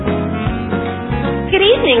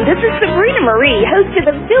morning. This is Sabrina Marie, host of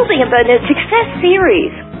the Building Abundant Success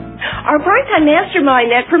Series. Our primetime mastermind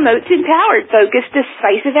that promotes empowered, focused,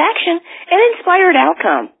 decisive action and inspired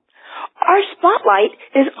outcome. Our spotlight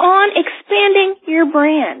is on expanding your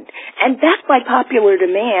brand, and backed by popular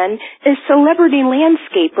demand is celebrity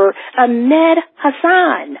landscaper Ahmed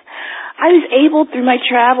Hassan. I was able, through my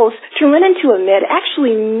travels, to run into Ahmed,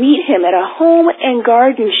 actually meet him at a home and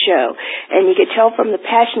garden show, and you could tell from the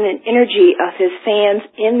passion and energy of his fans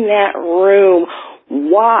in that room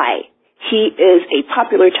why he is a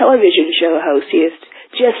popular television show host. He is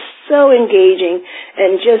just so engaging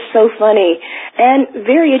and just so funny and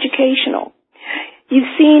very educational.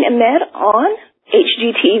 You've seen Ahmed on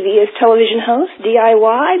HGTV as television host,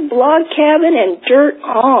 DIY, Blog Cabin, and Dirt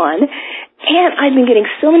On. And I've been getting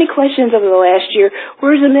so many questions over the last year.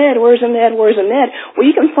 Where's Ahmed? Where's Ahmed? Where's Ahmed? Well,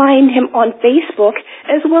 you can find him on Facebook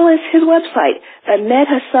as well as his website,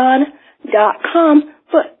 AhmedHassan.com.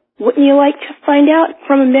 But wouldn't you like to find out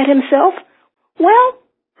from Ahmed himself? Well,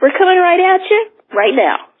 we're coming right at you right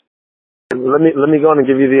now. Let me go on and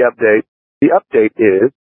give you the update. The update is,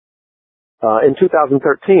 in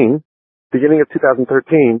 2013, beginning of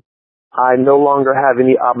 2013, I no longer have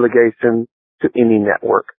any obligation to any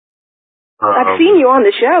network. I've seen you on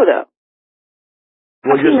the show, though.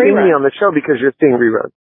 Well, you're seeing me on the show because you're seeing reruns.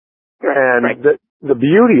 Right, and right. the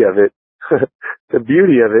beauty of it, the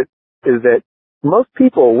beauty of it is that most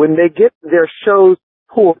people, when they get their shows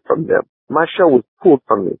pulled from them, my show was pulled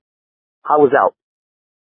from me. I was out.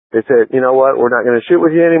 They said, you know what, we're not going to shoot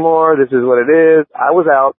with you anymore. This is what it is. I was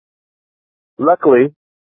out. Luckily,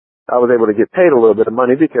 I was able to get paid a little bit of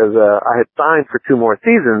money because I had signed for 2 more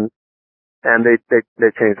seasons. And they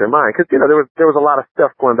changed their mind because, you know, there was a lot of stuff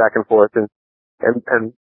going back and forth and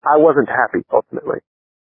I wasn't happy ultimately.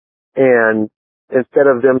 And instead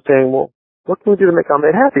of them saying, well, what can we do to make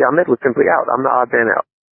Ahmed happy? Ahmed was simply out. I'm the odd man out.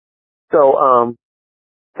 So,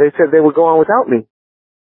 they said they would go on without me.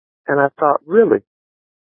 And I thought, really?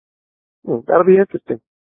 That'll be interesting.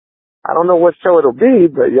 I don't know what show it'll be,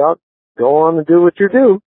 but y'all go on and do what you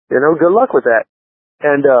do. You know, good luck with that.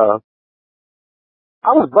 And,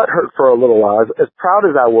 I was butthurt for a little while, as proud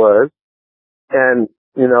as I was, and,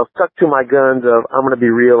 you know, stuck to my guns of, I'm going to be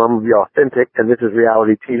real, I'm going to be authentic, and this is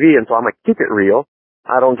reality TV, and so I'm going to keep it real.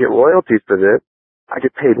 I don't get royalties for this. I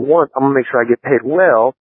get paid once. I'm going to make sure I get paid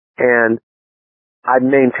well, and I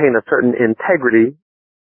maintain a certain integrity,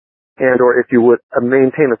 and, or if you would,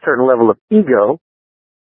 maintain a certain level of ego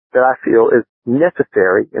that I feel is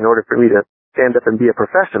necessary in order for me to stand up and be a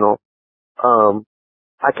professional. I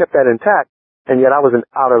kept that intact. And yet I was an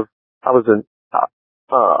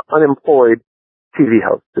unemployed TV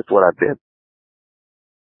host. That's what I've been.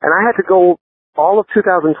 And I had to go all of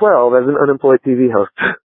 2012 as an unemployed TV host,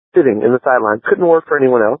 sitting in the sidelines. Couldn't work for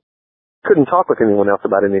anyone else. Couldn't talk with anyone else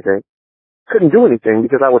about anything. Couldn't do anything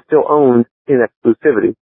because I was still owned in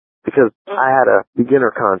exclusivity because I had a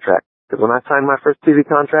beginner contract. Because when I signed my first TV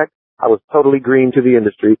contract, I was totally green to the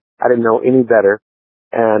industry. I didn't know any better.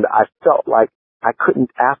 And I felt like I couldn't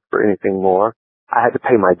ask for anything more. I had to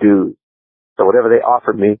pay my dues. So whatever they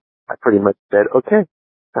offered me, I pretty much said, okay,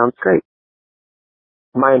 sounds great.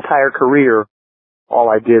 My entire career, all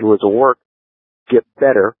I did was work, get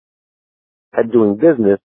better at doing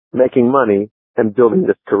business, making money, and building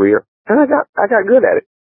this career. And I got good at it.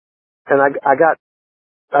 And I got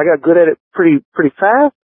good at it pretty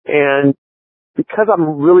fast. And because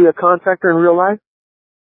I'm really a contractor in real life,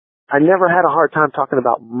 I never had a hard time talking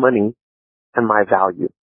about money and my value.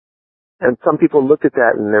 And some people looked at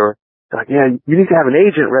that and they were like, yeah, you need to have an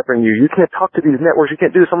agent repping you. You can't talk to these networks. You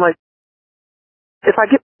can't do this. I'm like, if I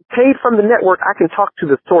get paid from the network, I can talk to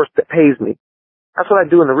the source that pays me. That's what I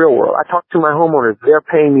do in the real world. I talk to my homeowners. They're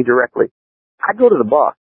paying me directly. I go to the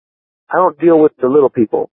boss. I don't deal with the little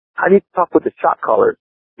people. I need to talk with the shot callers.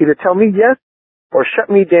 Either tell me yes or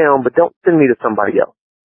shut me down, but don't send me to somebody else.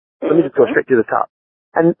 Let me just go straight to the top.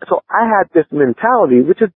 And so I had this mentality,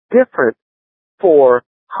 which is different for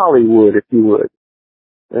Hollywood, if you would.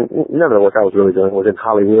 And none of the work I was really doing was in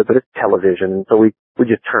Hollywood, but it's television, and so we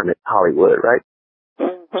just term it Hollywood, right?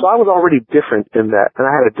 So I was already different in that, and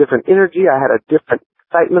I had a different energy, I had a different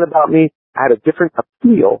excitement about me, I had a different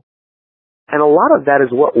appeal, and a lot of that is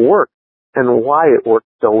what worked, and why it worked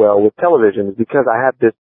so well with television is because I had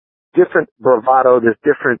this different bravado, this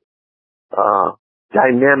different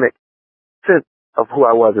dynamic sense of who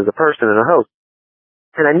I was as a person and a host.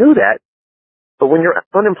 And I knew that, but when you're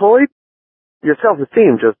unemployed, your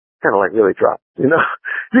self-esteem just kind of like really drops, you know?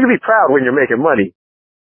 You can be proud when you're making money.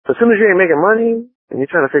 But as soon as you ain't making money and you're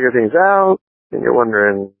trying to figure things out and you're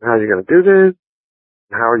wondering how you're going to do this,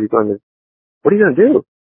 what are you going to do?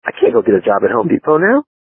 I can't go get a job at Home Depot now.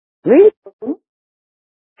 Me?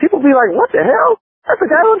 People be like, what the hell? That's a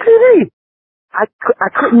guy on TV. I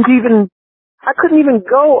couldn't even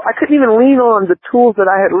lean on the tools that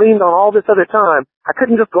I had leaned on all this other time. I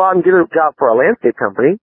couldn't just go out and get a job for a landscape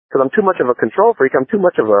company because I'm too much of a control freak. I'm too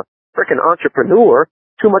much of a freaking entrepreneur,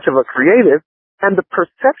 too much of a creative. And the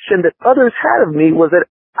perception that others had of me was that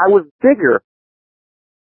I was bigger.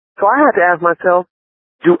 So I had to ask myself,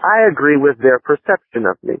 do I agree with their perception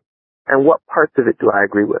of me? And what parts of it do I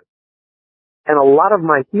agree with? And a lot of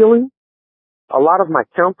my healing, a lot of my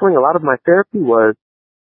counseling, a lot of my therapy was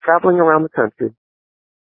traveling around the country,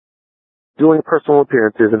 doing personal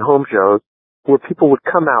appearances and home shows where people would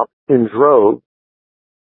come out in droves.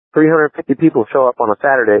 350 people show up on a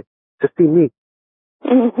Saturday to see me.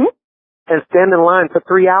 Mm-hmm. And stand in line for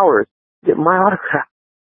 3 hours, get my autograph,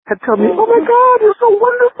 and tell me, oh my God, you're so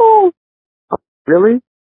wonderful. Really?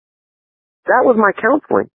 That was my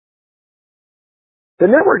counseling. The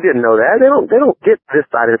network didn't know that. They don't get this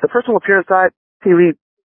side of it. The personal appearance side, TV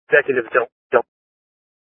executives don't,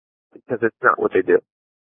 because it's not what they do.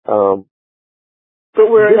 But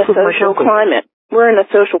we're in a social climate. We're in a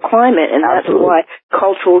social climate, and Absolutely. That's why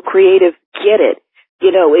cultural creatives get it. You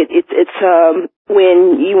know, it's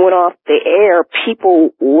when you went off the air, people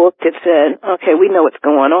looked and said, okay, we know what's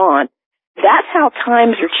going on. That's how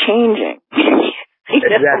times are changing.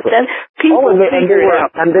 Exactly. People and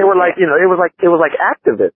they were like, you know, it was like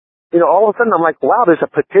activists. You know, all of a sudden I'm like, wow, there's a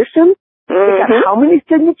petition? They got how many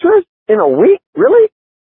signatures in a week? Really?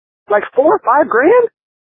 Like 4 or 5 grand?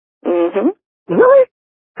 Mm-hmm. Really?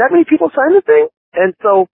 That many people signed the thing? And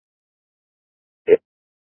so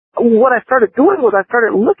what I started doing was I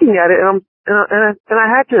started looking at it and I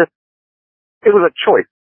had to, it was a choice.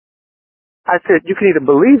 I said, you can either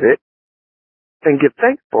believe it and give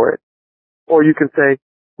thanks for it, or you can say,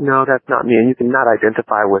 no, that's not me, and you cannot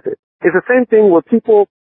identify with it. It's the same thing where people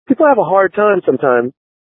have a hard time sometimes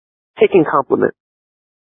taking compliments,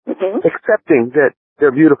 accepting that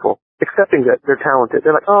they're beautiful, accepting that they're talented.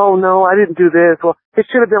 They're like, oh no, I didn't do this. Well, it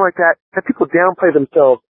should have been like that. And people downplay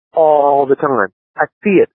themselves all the time. I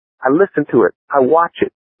see it. I listen to it. I watch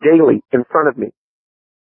it daily in front of me.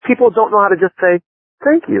 People don't know how to just say,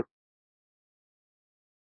 thank you.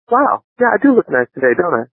 Wow, yeah, I do look nice today,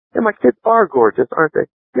 don't I? Yeah, my kids are gorgeous, aren't they?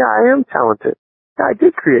 Yeah, I am talented. Yeah, I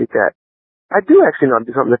did create that. I do actually know how to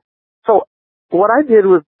do something. So what I did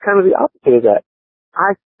was kind of the opposite of that.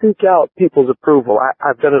 I seek out people's approval.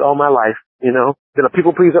 I've done it all my life, you know. Been a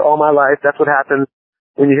people pleaser all my life. That's what happens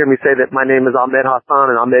when you hear me say that my name is Ahmed Hassan,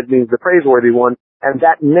 and Ahmed means the praiseworthy one. And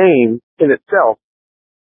that name in itself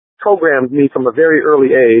programmed me from a very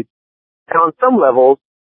early age, and on some levels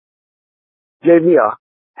gave me a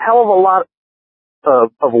hell of a lot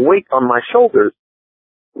of weight on my shoulders.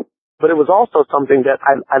 But it was also something that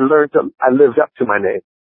I lived up to my name,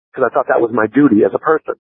 because I thought that was my duty as a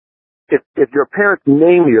person. If your parents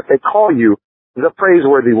name you, if they call you the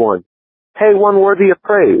praiseworthy one, hey, one worthy of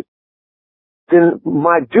praise, then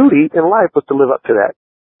my duty in life was to live up to that.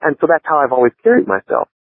 And so that's how I've always carried myself.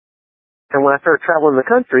 And when I started traveling the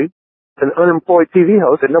country, an unemployed TV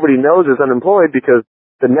host that nobody knows is unemployed because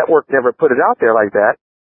the network never put it out there like that,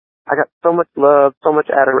 I got so much love, so much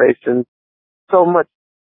adoration, so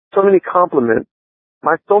many compliments.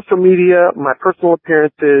 My social media, my personal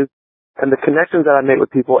appearances, and the connections that I make with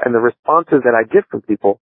people and the responses that I get from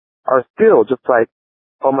people are still just like,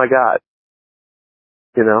 oh my God,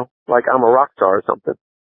 you know, like I'm a rock star or something.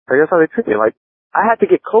 Like that's how they treat me. Like I had to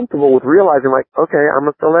get comfortable with realizing like, okay, I'm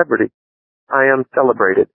a celebrity. I am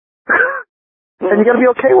celebrated. And you gotta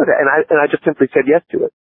be okay with it. And I just simply said yes to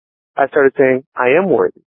it. I started saying, I am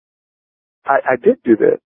worthy. I did do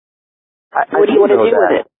this. What do you want to do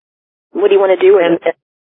with it? What do you want to do with it?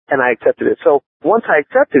 And I accepted it. So once I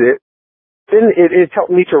accepted it, then it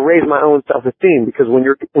helped me to raise my own self-esteem, because when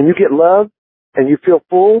you get love and you feel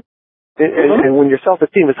full, and when your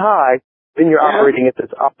self-esteem is high, then you're operating at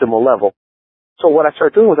this optimal level. So what I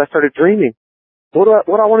started doing was I started dreaming. What do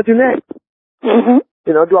I want to do next?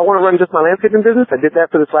 You know, do I want to run just my landscaping business? I did that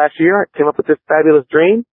for this last year. I came up with this fabulous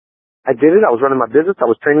dream. I did it. I was running my business. I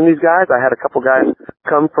was training these guys. I had a couple guys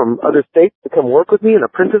come from other states to come work with me and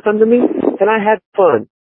apprentice under me, and I had fun.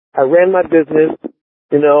 I ran my business.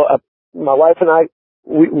 You know, my wife and I,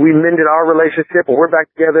 we mended our relationship, and we're back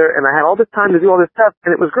together, and I had all this time to do all this stuff,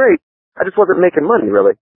 and it was great. I just wasn't making money,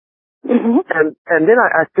 really. And then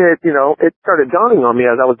I said, you know, it started dawning on me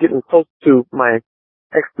as I was getting close to my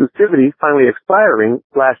exclusivity finally expiring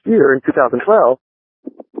last year in 2012.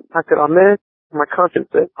 I said, Ahmed, my conscience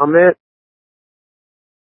said, Ahmed,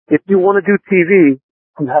 if you want to do TV,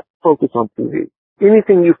 you have to focus on TV.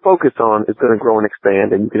 Anything you focus on is going to grow and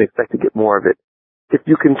expand, and you can expect to get more of it. if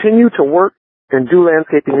you continue to work and do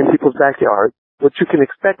landscaping in people's backyards, what you can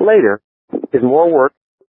expect later is more work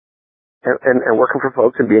and working for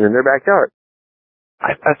folks and being in their backyard.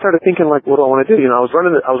 I started thinking, like, what do I want to do? You know, I was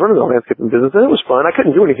running the landscaping business, and it was fun. I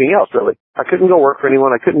couldn't do anything else, really. I couldn't go work for anyone.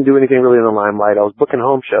 I couldn't do anything really in the limelight. I was booking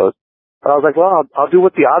home shows. But I was like, well, I'll do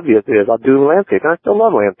what the obvious is. I'll do landscaping. I still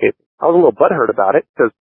love landscaping. I was a little butthurt about it because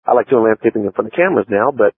I like doing landscaping in front of cameras now,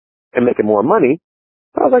 and making more money.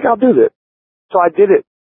 But I was like, I'll do this. So I did it,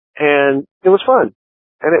 and it was fun.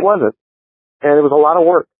 And it wasn't. And it was a lot of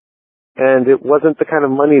work. And it wasn't the kind of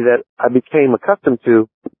money that I became accustomed to.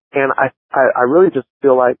 And I really just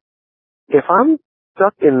feel like if I'm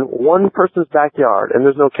stuck in one person's backyard and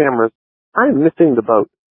there's no cameras, I am missing the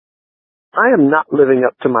boat. I am not living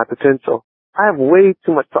up to my potential. I have way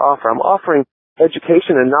too much to offer. I'm offering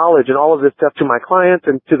education and knowledge and all of this stuff to my clients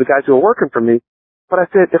and to the guys who are working for me. But I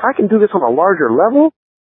said, if I can do this on a larger level,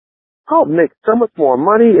 I'll make so much more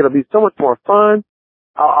money. It'll be so much more fun.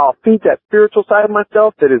 I'll feed that spiritual side of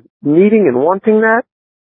myself that is needing and wanting that.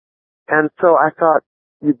 And so I thought,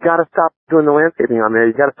 you've got to stop doing the landscaping on there.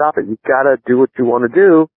 You've got to stop it. You've got to do what you want to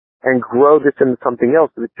do and grow this into something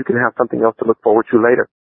else so that you can have something else to look forward to later.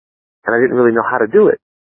 And I didn't really know how to do it.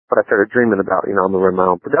 But I started dreaming about, you know, I'm going to run my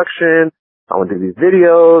own production. I want to do these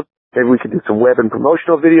videos. Maybe we could do some web and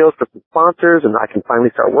promotional videos for some sponsors, and I can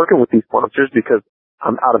finally start working with these sponsors because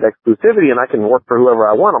I'm out of exclusivity and I can work for whoever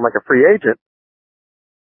I want. I'm like a free agent.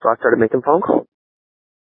 So I started making phone calls.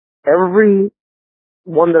 Every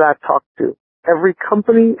one that I've talked to, every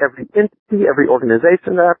company, every entity, every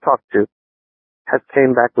organization that I've talked to has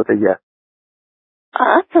came back with a yes.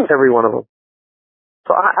 Awesome. Every one of them.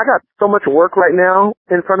 So I got so much work right now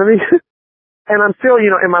in front of me. And I'm still, you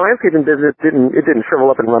know, in my landscaping business, it didn't shrivel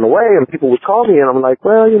up and run away. And people would call me and I'm like,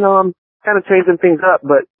 well, you know, I'm kind of changing things up.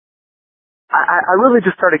 But I really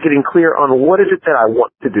just started getting clear on what is it that I want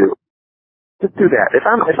to do. Just do that. If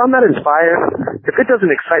I'm not inspired, if it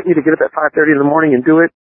doesn't excite me to get up at 5:30 in the morning and do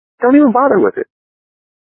it, don't even bother with it.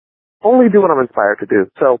 Only do what I'm inspired to do.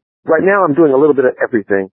 So right now I'm doing a little bit of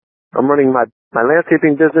everything. I'm running my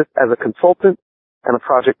landscaping business as a consultant and a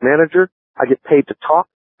project manager. I get paid to talk.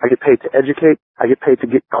 I get paid to educate. I get paid to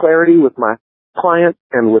get clarity with my clients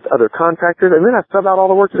and with other contractors. And then I sub out all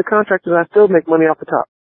the work to the contractors and I still make money off the top.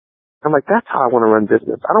 I'm like, that's how I want to run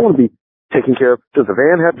business. I don't want to be taking care of, does the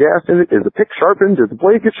van have gas in it? Is the pick sharpened? Does the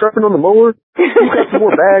blade get sharpened on the mower? Who got some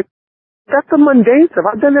more bags? That's the mundane stuff.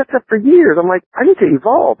 I've done that stuff for years. I'm like, I need to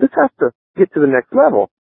evolve. This has to get to the next level.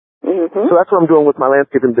 Mm-hmm. So that's what I'm doing with my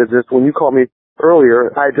landscaping business. When you called me earlier,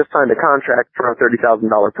 I just signed a contract for a $30,000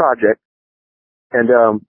 project. And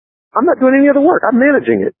I'm not doing any other work. I'm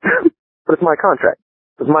managing it. But it's my contract.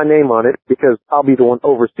 There's my name on it because I'll be the one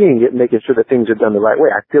overseeing it and making sure that things are done the right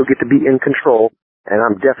way. I still get to be in control, and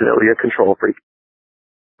I'm definitely a control freak.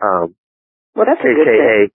 Well, that's a good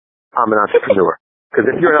AKA, I'm an entrepreneur. Because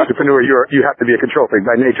if you're an entrepreneur, you have to be a control freak.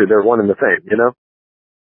 By nature, they're one and the same, you know?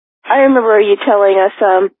 I remember you telling us,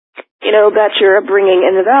 you know, about your upbringing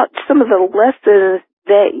and about some of the lessons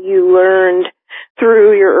that you learned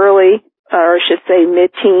through your early, or I should say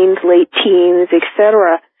mid-teens, late teens,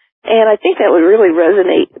 etc. And I think that would really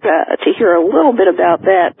resonate to hear a little bit about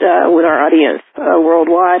that with our audience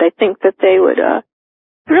worldwide. I think that they would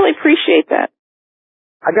really appreciate that.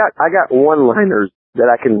 I got one-liners that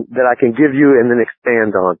I can give you and then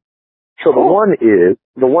expand on. So cool.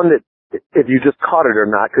 The one that if you just caught it or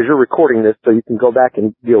not, because you're recording this so you can go back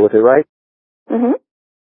and deal with it, right? Mm-hmm.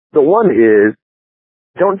 The one is,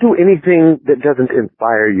 don't do anything that doesn't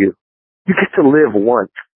inspire you. You get to live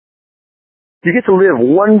once. You get to live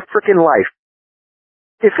one frickin' life.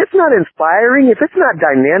 If it's not inspiring, if it's not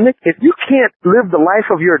dynamic, if you can't live the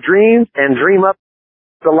life of your dreams and dream up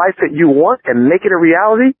the life that you want and make it a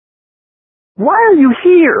reality, why are you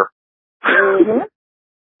here? Mm-hmm.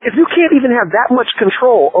 If you can't even have that much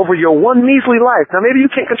control over your one measly life, now maybe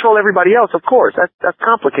you can't control everybody else, of course, that's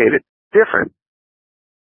complicated, different.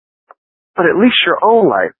 But at least your own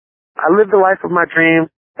life. I live the life of my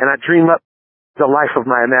dreams and I dream up the life of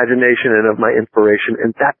my imagination and of my inspiration,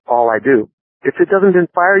 and that's all I do. If it doesn't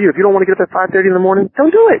inspire you, if you don't want to get up at 5:30 in the morning, don't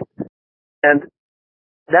do it. And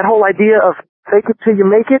that whole idea of fake it till you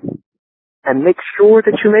make it and make sure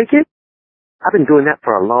that you make it, I've been doing that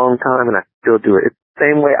for a long time and I still do it. It's the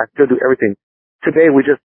same way I still do everything. Today we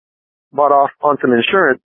just bought off on some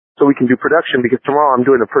insurance so we can do production because tomorrow I'm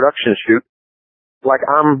doing a production shoot. Like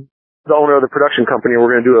I'm the owner of the production company and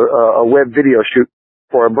we're going to do a web video shoot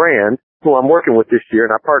for a brand who I'm working with this year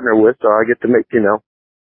and I partner with, so I get to make, $15,000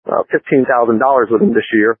 with them this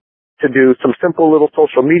year to do some simple little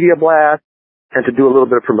social media blasts and to do a little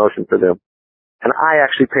bit of promotion for them. And I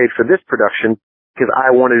actually paid for this production because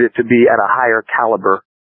I wanted it to be at a higher caliber.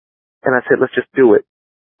 And I said, let's just do it.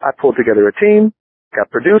 I pulled together a team, got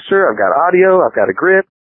a producer, I've got audio, I've got a grip,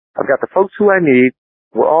 I've got the folks who I need.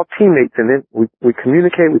 We're all teammates in it. We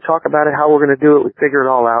communicate, we talk about it, how we're going to do it, we figure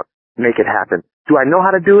it all out, make it happen. Do I know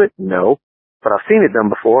how to do it? No. But I've seen it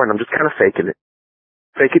done before, and I'm just kind of faking it.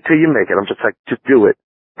 Fake it till you make it. I'm just like, just do it.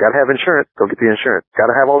 Gotta have insurance, go get the insurance.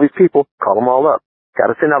 Gotta have all these people, call them all up.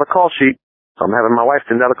 Gotta send out a call sheet. So I'm having my wife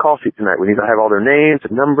send out a call sheet tonight. We need to have all their names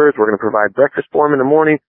and numbers. We're going to provide breakfast for them in the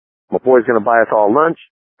morning. My boy's going to buy us all lunch.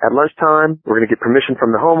 At lunchtime, we're going to get permission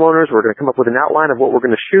from the homeowners. We're going to come up with an outline of what we're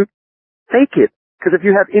going to shoot. Fake it. Because if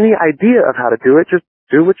you have any idea of how to do it, just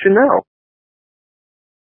do what you know.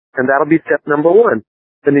 And that'll be step number one.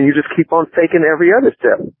 And then you just keep on faking every other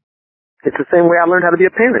step. It's the same way I learned how to be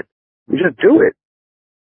a parent. You just do it.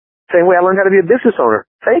 Same way I learned how to be a business owner.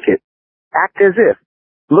 Fake it. Act as if.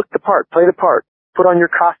 Look the part. Play the part. Put on your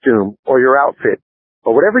costume or your outfit.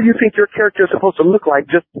 Or whatever you think your character is supposed to look like,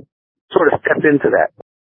 just sort of step into that.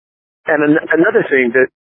 And another thing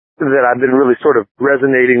that I've been really sort of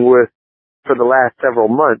resonating with for the last several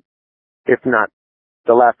months, if not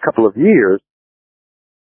the last couple of years,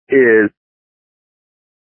 is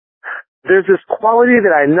there's this quality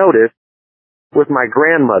that I noticed with my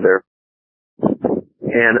grandmother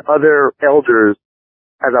and other elders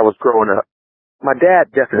as I was growing up. My dad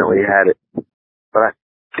definitely had it, but I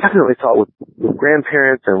definitely saw it with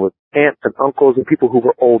grandparents and with aunts and uncles and people who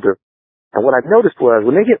were older. And what I noticed was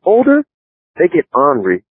when they get older, they get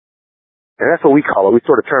ornery. And that's what we call it. We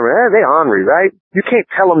sort of term it, they ornery, right? You can't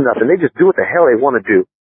tell them nothing. They just do what the hell they want to do.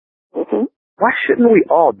 Mm-hmm. Why shouldn't we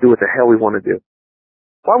all do what the hell we want to do?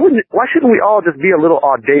 Why shouldn't we all just be a little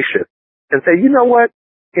audacious and say, you know what?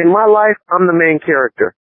 In my life, I'm the main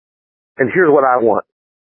character. And here's what I want.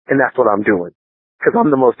 And that's what I'm doing. Because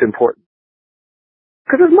I'm the most important.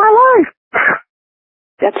 Because it's my life.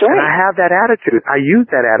 That's right. And I have that attitude. I use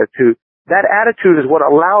that attitude. That attitude is what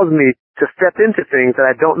allows me to step into things that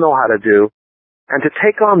I don't know how to do and to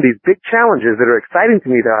take on these big challenges that are exciting to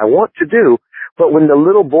me that I want to do. But when the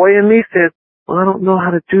little boy in me says, well, I don't know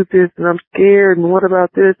how to do this and I'm scared and what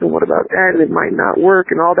about this and what about that and it might not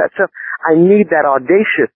work and all that stuff, I need that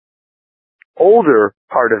audacious older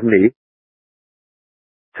part of me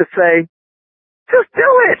to say, just do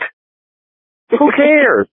it. Who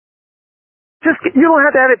cares? You don't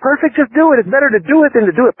have to have it perfect. Just do it. It's better to do it than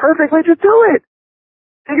to do it perfectly. Just do it.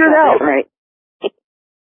 Figure it out. Right.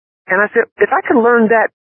 And I said, if I could learn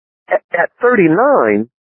that at 39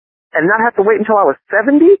 and not have to wait until I was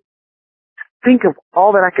 70, think of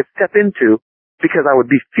all that I could step into because I would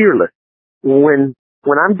be fearless. When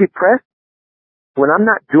I'm depressed, when I'm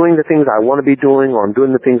not doing the things I want to be doing or I'm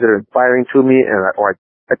doing the things that are inspiring to me or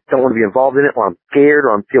I don't want to be involved in it or I'm scared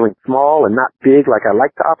or I'm feeling small and not big like I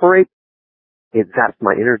like to operate, it zaps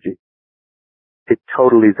my energy. It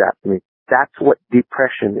totally zaps me. That's what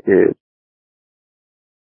depression is.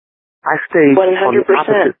 I stay 100%. on the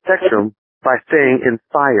opposite spectrum by staying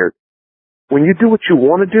inspired. When you do what you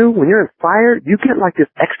want to do, when you're inspired, you get like this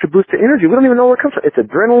extra boost of energy. We don't even know where it comes from. It's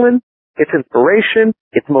adrenaline, it's inspiration,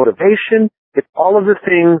 it's motivation, it's all of the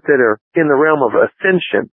things that are in the realm of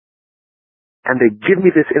ascension. And they give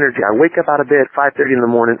me this energy. I wake up out of bed 5:30 in the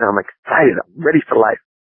morning and I'm excited. I'm ready for life.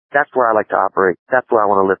 That's where I like to operate. That's where I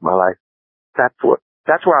want to live my life. That's where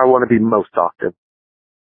I want to be most often.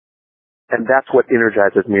 And that's what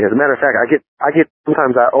energizes me. As a matter of fact, I get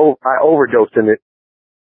sometimes I overdose in it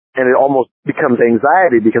and it almost becomes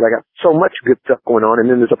anxiety because I got so much good stuff going on.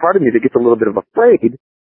 And then there's a part of me that gets a little bit of afraid.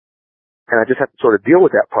 And I just have to sort of deal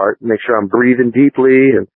with that part, make sure I'm breathing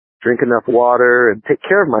deeply and drink enough water and take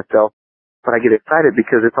care of myself. But I get excited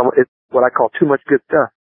because it's what I call too much good stuff.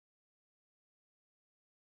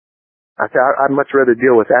 I say I'd much rather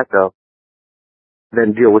deal with that though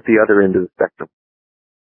than deal with the other end of the spectrum.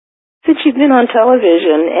 Since you've been on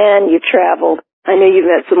television and you've traveled, I know you've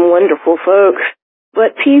met some wonderful folks,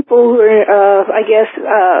 but people who are,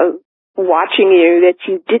 watching you that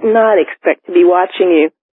you did not expect to be watching you.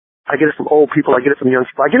 I get it from old people. I get it from young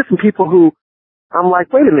people. I get it from people who I'm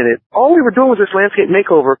like, wait a minute, all we were doing was this landscape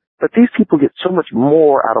makeover, but these people get so much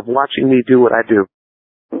more out of watching me do what I do.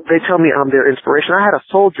 They tell me I'm their inspiration. I had a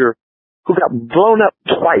soldier who got blown up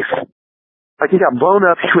twice. Like he got blown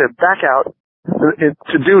up, he went back out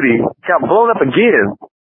to duty, got blown up again.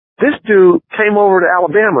 This dude came over to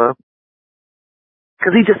Alabama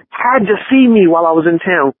because he just had to see me while I was in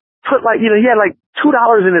town. Put he had like $2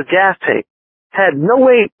 in his gas tank. Had no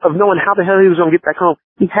way of knowing how the hell he was going to get back home.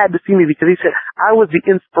 He had to see me because he said I was the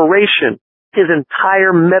inspiration his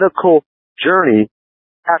entire medical journey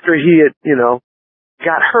after he had,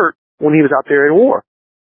 got hurt when he was out there in war.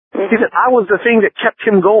 He said, I was the thing that kept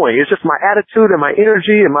him going. It's just my attitude and my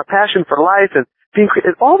energy and my passion for life and being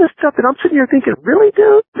creative, all this stuff. And I'm sitting here thinking, really,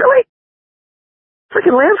 dude? Really?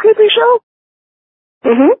 Freaking landscaping show?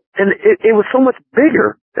 Mm-hmm. And it was so much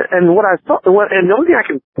bigger. And what I thought, and the only thing I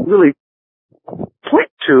can really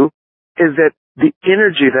point to is that the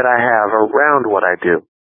energy that I have around what I do.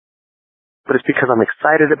 But it's because I'm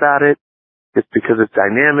excited about it. It's because it's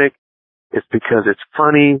dynamic. It's because it's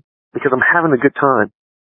funny. Because I'm having a good time.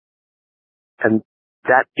 And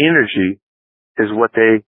that energy is what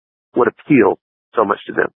appeals so much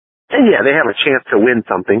to them. And yeah, they have a chance to win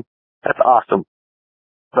something. That's awesome.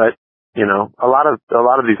 But, you know, a lot of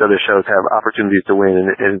these other shows have opportunities to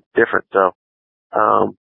win and it's different. So,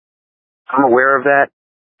 I'm aware of that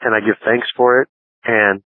and I give thanks for it.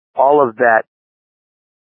 And all of that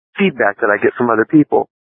feedback that I get from other people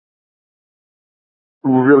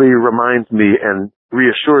really reminds me and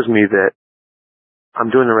reassures me that I'm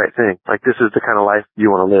doing the right thing. Like, this is the kind of life you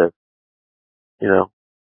want to live. You know,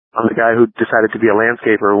 I'm the guy who decided to be a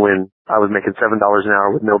landscaper when I was making $7 an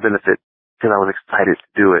hour with no benefit because I was excited to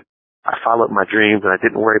do it. I followed my dreams and I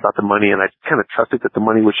didn't worry about the money and I just kind of trusted that the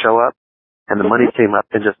money would show up, and the money came up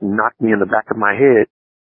and just knocked me in the back of my head.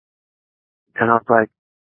 And I was like,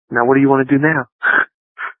 now what do you want to do now?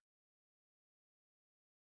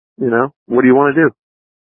 You know, what do you want to do?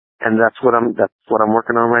 And that's what I'm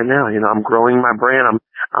working on right now. You know, I'm growing my brand.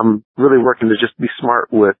 I'm really working to just be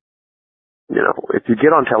smart with, you know, if you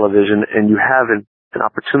get on television and you have an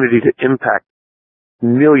opportunity to impact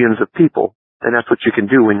millions of people, and that's what you can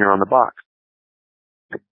do when you're on the box.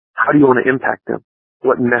 How do you want to impact them?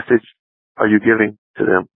 What message are you giving to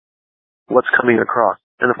them? What's coming across?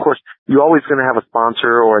 And of course, you're always going to have a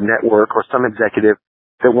sponsor or a network or some executive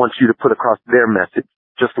that wants you to put across their message,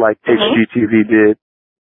 just like HGTV did.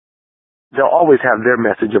 They'll always have their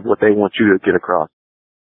message of what they want you to get across.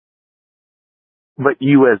 But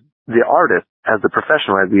you as the artist, as the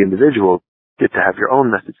professional, as the individual, get to have your own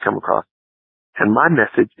message come across. And my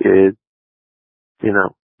message is, you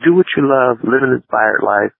know, do what you love, live an inspired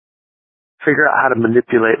life, figure out how to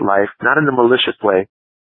manipulate life, not in a malicious way,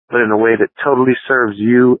 but in a way that totally serves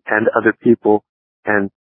you and other people,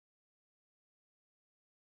 and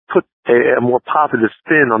put a more positive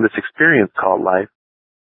spin on this experience called life.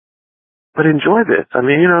 But enjoy this. I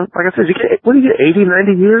mean, you know, like I said, what do you get, 80,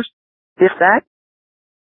 90 years? If that?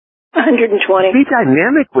 120. Be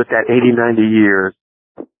dynamic with that 80, 90 years.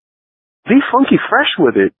 Be funky fresh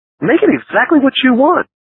with it. Make it exactly what you want.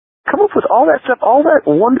 Come up with all that stuff, all that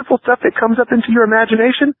wonderful stuff that comes up into your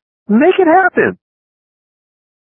imagination. Make it happen.